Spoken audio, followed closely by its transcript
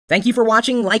Thank you for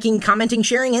watching, liking, commenting,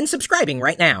 sharing, and subscribing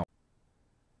right now.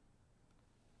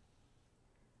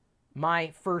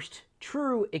 My first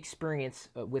true experience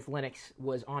with Linux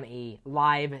was on a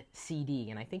live CD,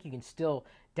 and I think you can still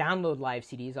download live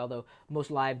CDs, although most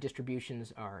live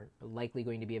distributions are likely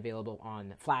going to be available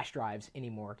on flash drives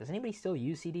anymore. Does anybody still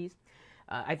use CDs?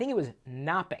 I think it was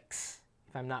Knoppix,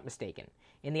 if I'm not mistaken.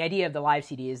 And the idea of the live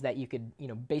CD is that you could,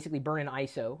 basically burn an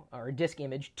ISO or a disk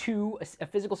image to a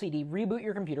physical CD, reboot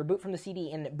your computer, boot from the CD,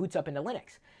 and it boots up into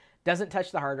Linux. Doesn't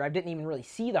touch the hard drive, didn't even really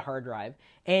see the hard drive,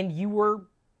 and you were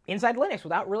inside Linux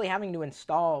without really having to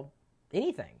install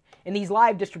anything. And these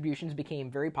live distributions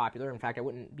became very popular. In fact, I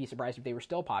wouldn't be surprised if they were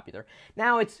still popular.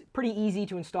 Now it's pretty easy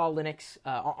to install Linux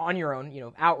on your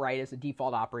own, outright as the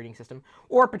default operating system,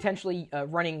 or potentially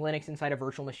running Linux inside a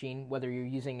virtual machine, whether you're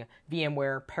using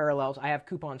VMware, Parallels. I have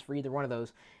coupons for either one of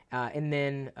those. And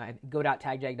then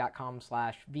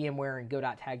go.tagjag.com/VMware and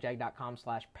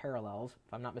go.tagjag.com/Parallels,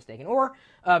 if I'm not mistaken, or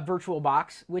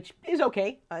VirtualBox, which is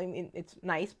okay. I mean, it's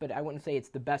nice, but I wouldn't say it's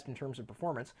the best in terms of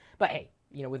performance. But hey,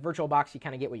 with VirtualBox, you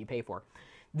kind of get what you pay for.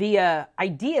 The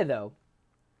idea, though,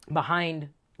 behind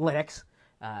Linux,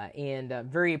 and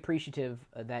very appreciative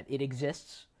that it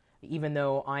exists, even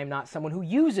though I'm not someone who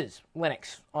uses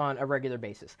Linux on a regular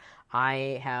basis.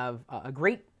 I have a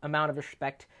great amount of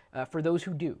respect for those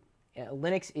who do.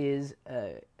 Linux is,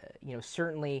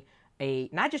 certainly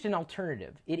not just an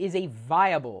alternative. It is a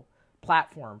viable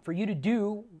platform for you to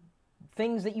do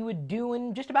things that you would do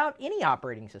in just about any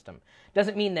operating system.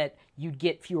 Doesn't mean that you'd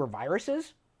get fewer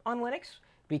viruses on Linux,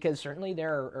 because certainly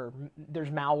there's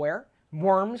malware.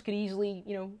 Worms could easily,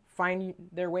 find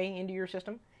their way into your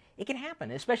system. It can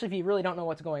happen, especially if you really don't know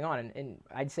what's going on. And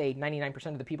I'd say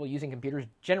 99% of the people using computers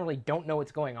generally don't know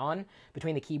what's going on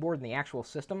between the keyboard and the actual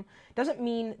system. Doesn't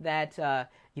mean that,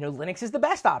 Linux is the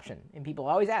best option. And people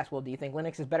always ask, well, do you think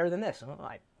Linux is better than this? Well,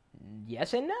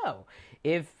 yes and no.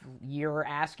 If you're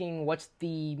asking what's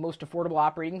the most affordable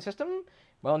operating system,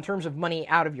 well, in terms of money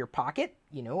out of your pocket,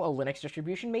 a Linux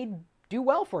distribution may do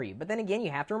well for you. But then again, you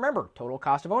have to remember total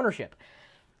cost of ownership.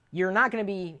 You're not going to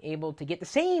be able to get the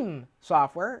same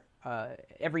software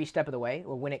every step of the way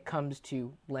when it comes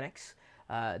to Linux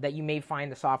that you may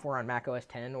find the software on Mac OS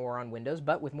X or on Windows,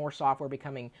 but with more software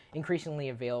becoming increasingly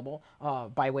available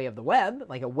by way of the web,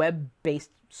 like a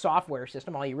web-based software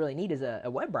system, all you really need is a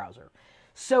web browser.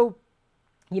 So,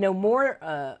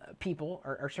 more people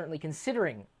are certainly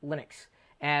considering Linux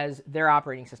as their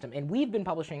operating system. And we've been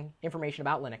publishing information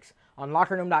about Linux on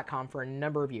lockergnome.com for a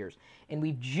number of years. And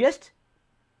we've just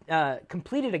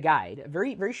completed a guide, a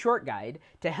very, very short guide,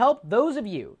 to help those of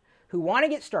you who want to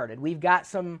get started. We've got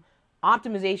some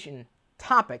optimization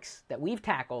topics that we've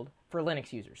tackled for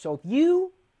Linux users. So if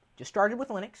you just started with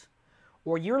Linux,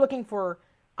 or you're looking for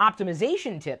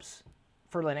optimization tips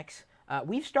for Linux,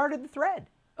 we've started the thread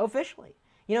officially.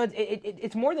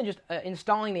 It's more than just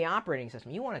installing the operating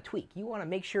system. You want to tweak. You want to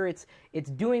make sure it's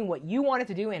doing what you want it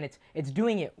to do, and it's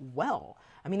doing it well.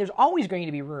 I mean, there's always going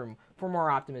to be room for more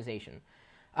optimization.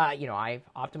 I've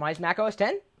optimized Mac OS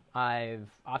X,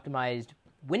 I've optimized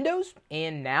Windows,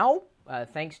 and now,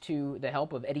 thanks to the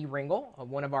help of Eddie Ringel,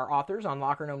 one of our authors on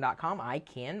lockergnome.com, I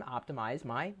can optimize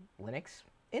my Linux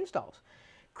installs.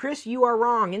 Chris, you are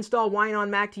wrong. Install Wine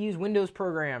on Mac to use Windows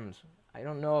programs. I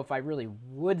don't know if I really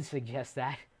would suggest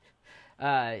that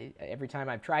every time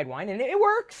I've tried Wine, and it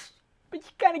works, but you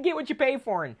kind of get what you pay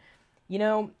for. And,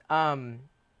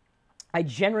 I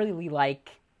generally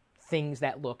like things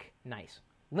that look nice.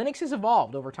 Linux has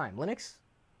evolved over time. Linux,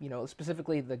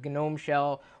 specifically the GNOME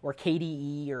shell or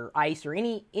KDE or ICE or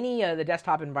any of the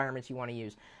desktop environments you want to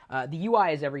use, the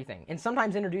UI is everything. And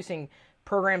sometimes introducing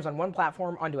programs on one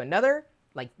platform onto another,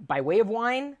 like by way of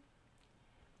Wine,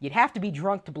 you'd have to be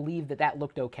drunk to believe that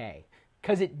looked okay,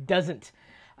 because it doesn't.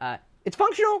 It's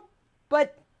functional,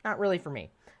 but not really for me.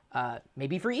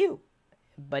 Maybe for you,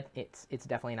 but it's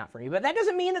definitely not for me. But that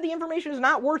doesn't mean that the information is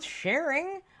not worth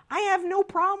sharing. I have no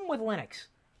problem with Linux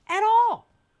at all.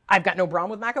 I've got no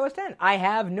problem with Mac OS X. I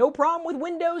have no problem with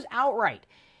Windows outright.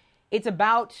 It's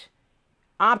about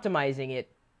optimizing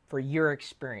it for your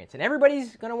experience. And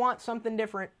everybody's going to want something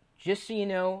different. Just so you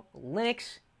know,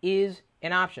 Linux is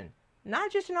an option, not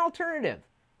just an alternative.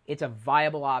 It's a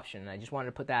viable option. I just wanted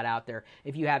to put that out there.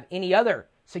 If you have any other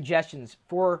suggestions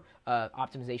for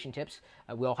optimization tips,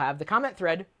 we'll have the comment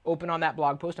thread open on that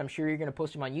blog post. I'm sure you're going to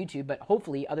post them on YouTube, but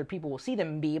hopefully other people will see them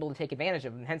and be able to take advantage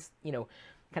of them. Hence,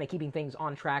 kind of keeping things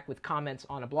on track with comments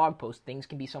on a blog post. Things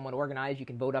can be somewhat organized. You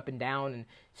can vote up and down and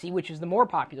see which is the more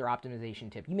popular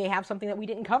optimization tip. You may have something that we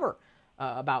didn't cover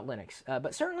about Linux,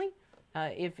 but certainly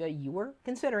if you were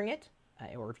considering it,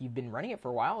 or if you've been running it for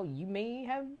a while, you may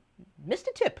have missed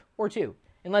a tip or two.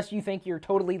 unless you think you're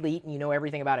totally elite and you know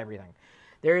everything about everything.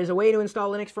 There is a way to install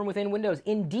Linux from within Windows.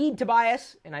 Indeed,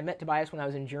 Tobias, and I met Tobias when I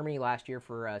was in Germany last year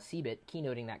for CeBIT,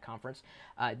 keynoting that conference.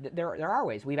 There are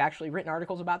ways. We've actually written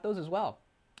articles about those as well.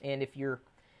 And if you're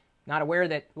not aware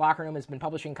that Locker Room has been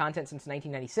publishing content since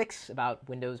 1996 about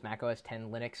Windows, Mac OS X,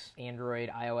 Linux, Android,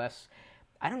 iOS,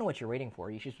 I don't know what you're waiting for.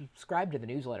 You should subscribe to the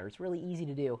newsletter. It's really easy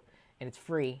to do, and it's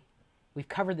free. We've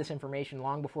covered this information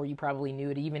long before you probably knew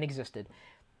it even existed.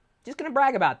 Just going to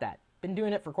brag about that. Been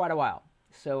doing it for quite a while.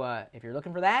 So if you're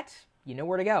looking for that, you know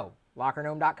where to go,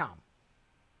 lockergnome.com.